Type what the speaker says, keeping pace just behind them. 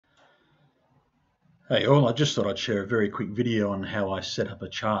Hey all, I just thought I'd share a very quick video on how I set up a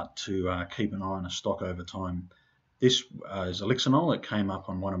chart to keep an eye on a stock over time. This is Elixinol. It came up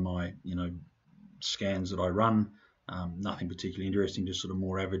on one of my scans that I run. Nothing particularly interesting, just sort of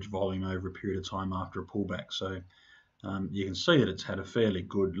more average volume over a period of time after a pullback. So you can see that it's had a fairly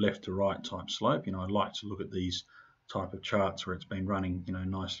good left to right type slope. I like to look at these type of charts where it's been running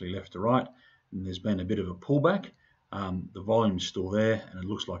nicely left to right, and there's been a bit of a pullback. The volume's still there, and it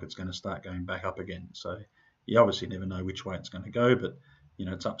looks like it's going to start going back up again. So you obviously never know which way it's going to go, but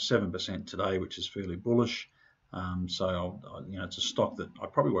it's up 7% today, which is fairly bullish. So it's a stock that I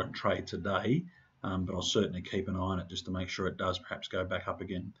probably won't trade today, but I'll certainly keep an eye on it just to make sure it does perhaps go back up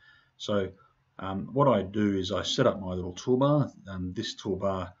again. So what I do is I set up my little toolbar. This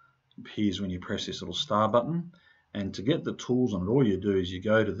toolbar appears when you press this little star button, and to get the tools on it, all you do is you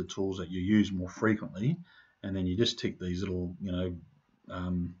go to the tools that you use more frequently, and then you just tick these little, I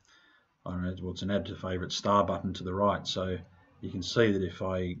don't know, well, it's an add to favorite star button to the right. So you can see that if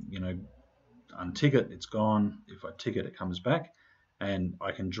I, untick it, it's gone. If I tick it, it comes back, and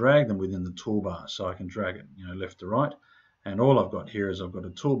I can drag them within the toolbar. So I can drag it, left to right. And all I've got here is I've got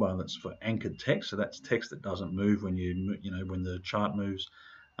a toolbar that's for anchored text. So that's text that doesn't move when when the chart moves.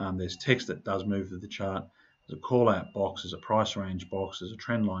 There's text that does move with the chart. There's a call out box, there's a price range box, there's a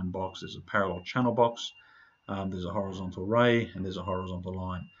trend line box, there's a parallel channel box. There's a horizontal ray, and there's a horizontal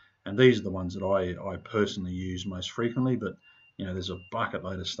line, and these are the ones that I personally use most frequently. But there's a bucket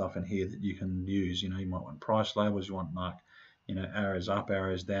load of stuff in here that you can use. You might want price labels, you want mark arrows up,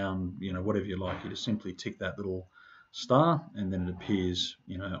 arrows down, whatever you like. You just simply tick that little star, and then it appears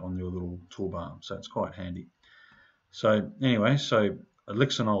on your little toolbar. So it's quite handy. So anyway, so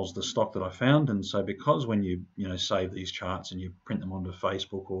Elixinol's the stock that I found, and so because when you save these charts and you print them onto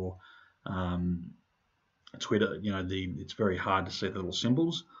Facebook or Twitter, it's very hard to see the little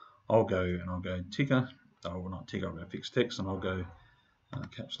symbols. I'll go ticker, or not ticker, I'll go fixed text, and I'll go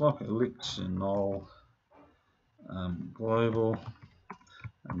caps lock, Elixinol global,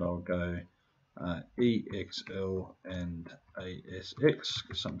 and I'll go EXL and ASX,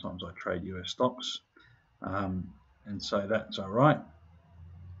 because sometimes I trade US stocks, and so that's all right.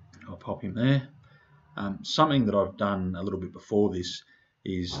 I'll pop him there. Something that I've done a little bit before this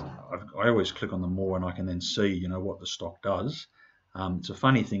is I always click on the more, and I can then see what the stock does. It's a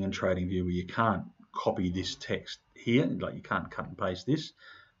funny thing in TradingView where you can't copy this text here, like you can't cut and paste this,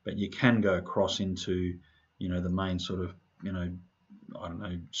 but you can go across into the main sort of I don't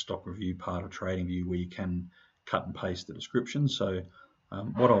know, stock review part of TradingView where you can cut and paste the description. So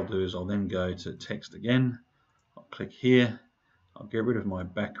what I'll do is I'll then go to text again. I'll click here. I'll get rid of my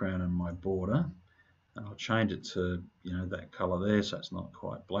background and my border, and I'll change it to that color there, so it's not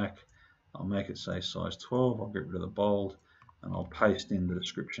quite black. I'll make it say size 12. I'll get rid of the bold, and I'll paste in the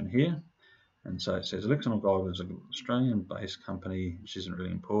description here. And so it says Elixinol Gold is an Australian-based company, which isn't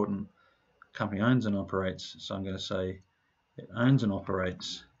really important. Company owns and operates. So I'm going to say it owns and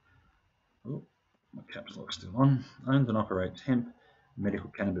operates. Oh, my caps lock's still on. Owns and operates hemp, medical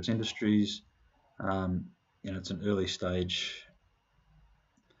cannabis industries. It's an early stage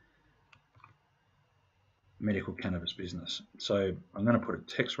medical cannabis business. So I'm going to put a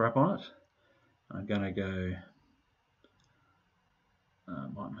text wrap on it. I'm going to go,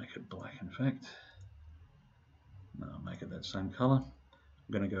 might make it black in fact. No, I'll make it that same color.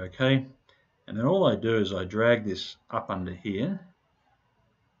 I'm going to go OK. And then all I do is I drag this up under here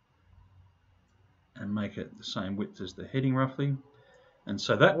and make it the same width as the heading roughly. And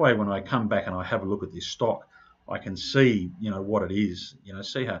so that way when I come back and I have a look at this stock, I can see what it is,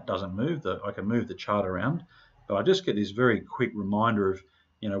 see how it doesn't move. I can move the chart around, but I just get this very quick reminder of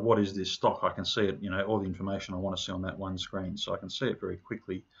what is this stock. I can see it, all the information I want to see on that one screen, so I can see it very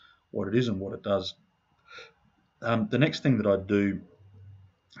quickly what it is and what it does. The next thing that I do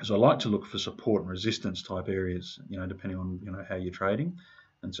is I like to look for support and resistance type areas, depending on how you're trading.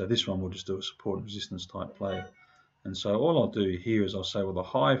 And so this one will just do a support and resistance type play. And so all I'll do here is I'll say, well, the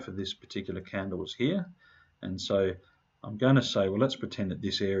high for this particular candle was here. And so I'm going to say, well, let's pretend that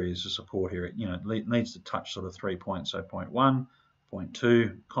this area is a support here. It needs to touch sort of 3 points, so 0.1,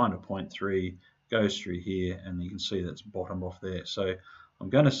 0.2, kind of 0.3, goes through here, and you can see that's bottomed off there. So I'm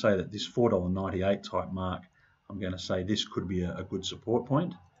going to say that this $4.98 type mark, I'm going to say this could be a good support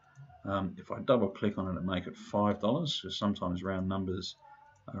point. If I double click on it and make it $5, because sometimes round numbers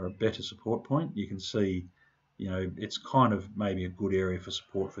are a better support point, you can see, it's kind of maybe a good area for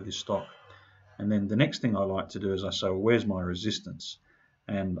support for this stock. And then the next thing I like to do is I say, well, where's my resistance?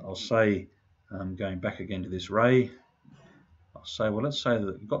 And I'll say, going back again to this ray, I'll say, well, let's say that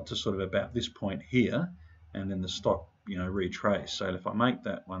it got to sort of about this point here, and then the stock, retrace. So if I make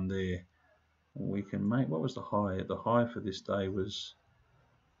that one there we can make, what was the high? The high for this day was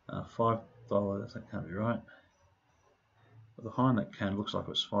 $5. That can't be right. But the high on that can looks like it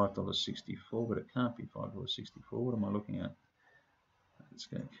was $5.64, but it can't be $5.64. What am I looking at? Let's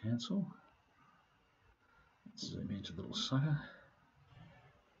go cancel. Let's zoom into the little sucker.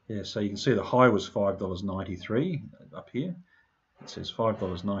 Yeah, so you can see the high was $5.93 up here. It says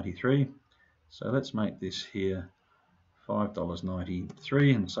 $5.93. So let's make this here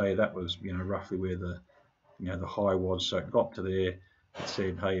 $5.93 and say that was, you know, roughly where the, you know, the high was. So it got to there. It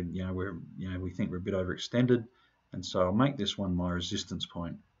said, hey, you know, we think we're a bit overextended, and so I'll make this one my resistance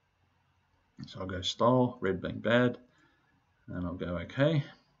point. So I'll go style, red being bad, and I'll go OK.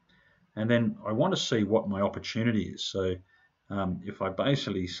 And then I want to see what my opportunity is. So if I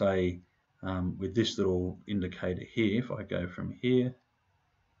basically say with this little indicator here, if I go from here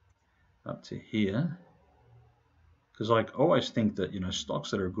up to here, because I always think that, you know,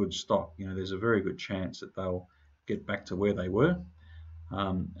 stocks that are a good stock, you know, there's a very good chance that they'll get back to where they were.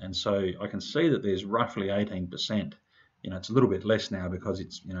 And so I can see that there's roughly 18%. You know, it's a little bit less now because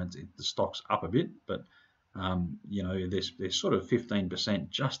it's, you know, the stock's up a bit, but you know, there's sort of 15%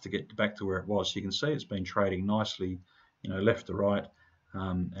 just to get back to where it was. So you can see it's been trading nicely, you know, left to right,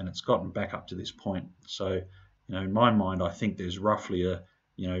 and it's gotten back up to this point. So, you know, in my mind, I think there's roughly a,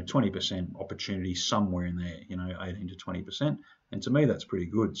 you know, 20% opportunity somewhere in there, you know, 18 to 20%. And to me, that's pretty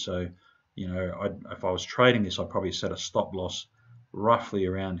good. So, you know, if I was trading this, I'd probably set a stop loss roughly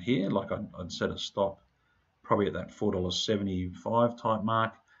around here. Like I'd set a stop probably at that $4.75 type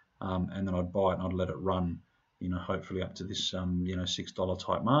mark, and then I'd buy it and I'd let it run, you know, hopefully up to this, you know, $6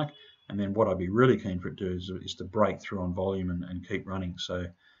 type mark. And then what I'd be really keen for it to do is to break through on volume and keep running. So,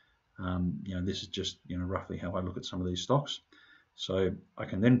 you know, this is just, you know, roughly how I look at some of these stocks. So I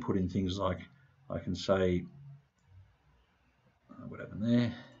can then put in things like, I can say, what happened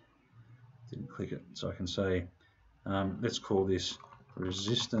there? Didn't click it. So I can say, let's call this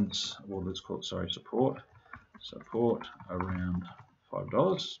resistance, or let's call it, sorry, support around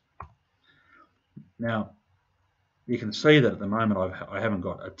 $5. Now, you can see that at the moment I haven't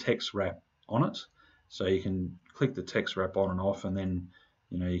got a text wrap on it. So you can click the text wrap on and off, and then,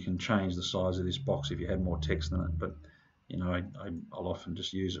 you know, you can change the size of this box if you had more text in it. But, you know, I'll often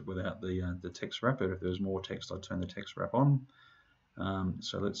just use it without the text wrap. But if there's more text, I'd turn the text wrap on.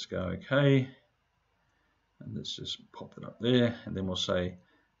 So let's go OK. And let's just pop it up there. And then we'll say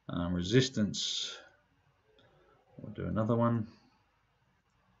resistance. We'll do another one.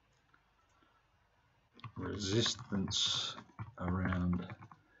 Resistance around,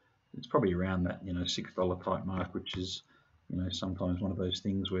 it's probably around that, you know, $6 type mark, which is, you know, sometimes one of those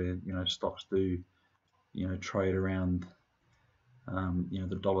things where, you know, stocks do, you know, trade around, you know,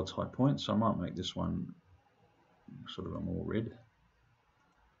 the dollar type point. So I might make this one sort of a more red,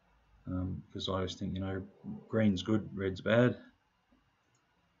 because I always think, you know, green's good, red's bad.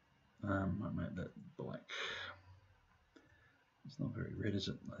 Might make that black. It's not very red, is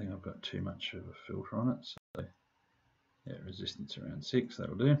it? I think I've got too much of a filter on it. So yeah, resistance around 6,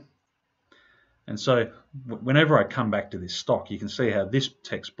 that'll do. And so whenever I come back to this stock, you can see how this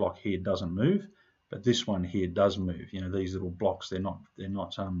text block here doesn't move, but this one here does move. You know, these little blocks, they're not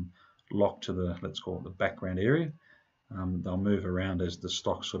locked to the, let's call it the background area. They'll move around as the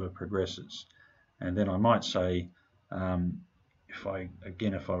stock sort of progresses. And then I might say, if I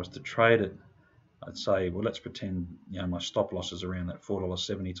was to trade it, I'd say, well, let's pretend, you know, my stop loss is around that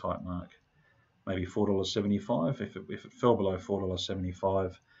 $4.70 type mark, maybe $4.75 if it fell below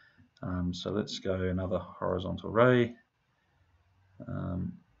 $4.75. So let's go another horizontal ray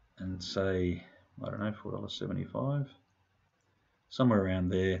and say, I don't know, $4.75. Somewhere around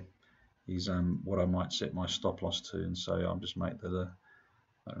there is what I might set my stop loss to, and so I'll just make that a,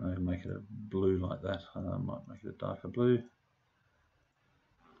 I don't know, make it a blue like that. I might make it a darker blue.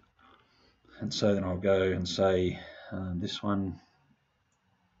 And so then I'll go and say this one,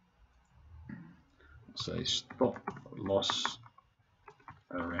 say stop loss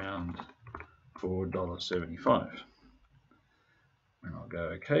around $4.75. And I'll go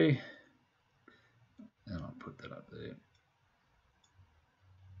OK, and I'll put that up there.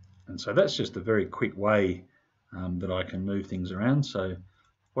 And so that's just a very quick way that I can move things around. So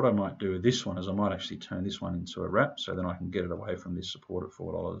what I might do with this one is I might actually turn this one into a wrap, so then I can get it away from this support at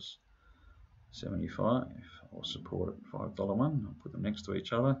 $4.75 or support at $5 one. I'll put them next to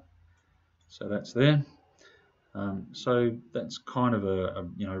each other. So that's there. So that's kind of a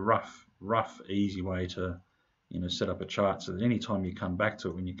you know, rough, easy way to, you know, set up a chart so that anytime you come back to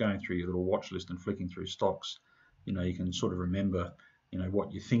it, when you're going through your little watch list and flicking through stocks, you know, you can sort of remember, you know,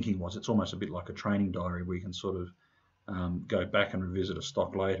 what your thinking was. It's almost a bit like a training diary where you can sort of, go back and revisit a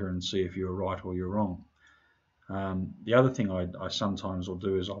stock later and see if you're right or you're wrong. The other thing I sometimes will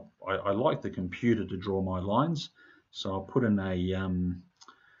do is I like the computer to draw my lines, so I'll put in a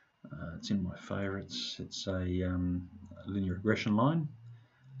it's in my favorites, it's a linear regression line,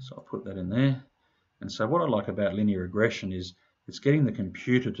 so I'll put that in there. And so what I like about linear regression is it's getting the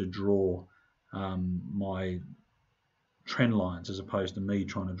computer to draw my trend lines as opposed to me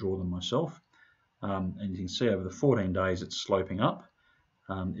trying to draw them myself. And you can see over the 14 days it's sloping up.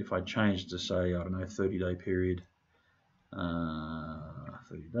 If I change to, say, I don't know, 30-day period,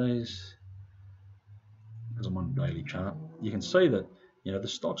 30 days, because I'm on a daily chart, you can see that, you know, the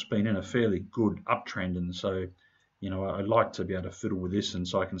stock's been in a fairly good uptrend, and so, you know, I'd like to be able to fiddle with this, and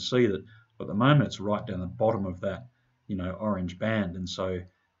so I can see that at the moment it's right down the bottom of that, you know, orange band, and so,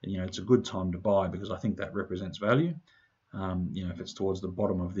 you know, it's a good time to buy because I think that represents value. You know, if it's towards the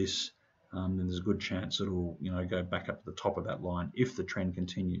bottom of this, then there's a good chance it'll, you know, go back up to the top of that line if the trend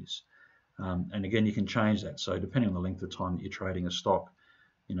continues. And again, you can change that. So depending on the length of time that you're trading a stock,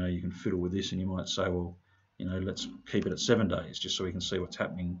 you know, you can fiddle with this, and you might say, well, you know, let's keep it at 7 days just so we can see what's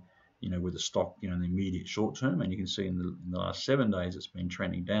happening, you know, with the stock, you know, in the immediate short term. And you can see in the last 7 days it's been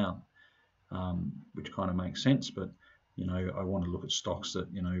trending down, which kind of makes sense. But, you know, I want to look at stocks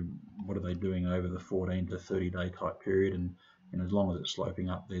that, you know, what are they doing over the 14 to 30 day type period, and, you know, as long as it's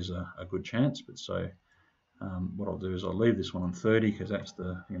sloping up, there's a good chance. But so what I'll do is I'll leave this one on 30 because that's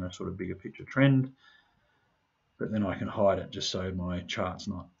the, you know, sort of bigger picture trend. But then I can hide it just so my chart's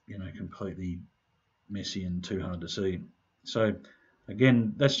not, you know, completely messy and too hard to see. So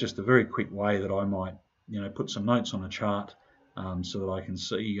again, that's just a very quick way that I might, you know, put some notes on a chart so that I can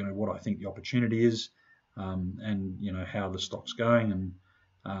see, you know, what I think the opportunity is, and, you know, how the stock's going. And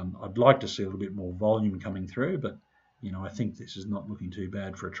I'd like to see a little bit more volume coming through, but, you know, I think this is not looking too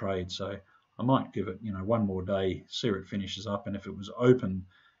bad for a trade. So I might give it, you know, one more day, see where it finishes up, and if it was open,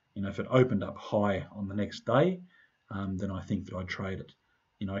 you know, if it opened up high on the next day, then I think that I'd trade it.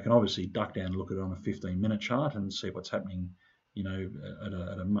 You know, I can obviously duck down and look at it on a 15-minute chart and see what's happening, you know,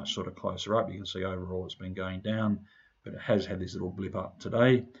 at a much sort of closer up. You can see overall it's been going down, but it has had this little blip up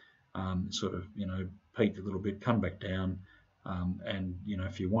today, sort of, you know, peaked a little bit, come back down, and, you know,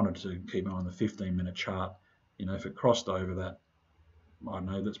 if you wanted to keep an eye on the 15-minute chart, you know, if it crossed over that, I don't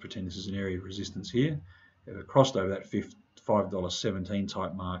know, let's pretend this is an area of resistance here. If it crossed over that $5.17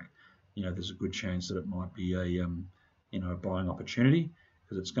 type mark, you know, there's a good chance that it might be a, you know, a buying opportunity,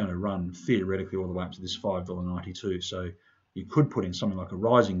 because it's going to run theoretically all the way up to this $5.92. So you could put in something like a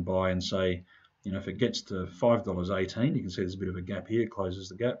rising buy and say, you know, if it gets to $5.18, you can see there's a bit of a gap here, closes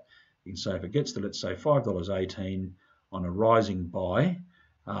the gap. You can say if it gets to, let's say, $5.18 on a rising buy,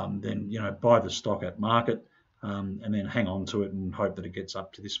 then, you know, buy the stock at market, and then hang on to it and hope that it gets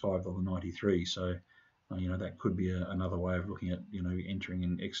up to this $5.93. So, you know, that could be another way of looking at, you know, entering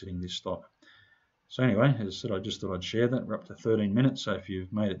and exiting this stock. So anyway, as I said, I just thought I'd share that. We're up to 13 minutes, so if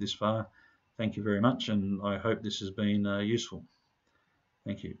you've made it this far, thank you very much, and I hope this has been useful.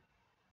 Thank you.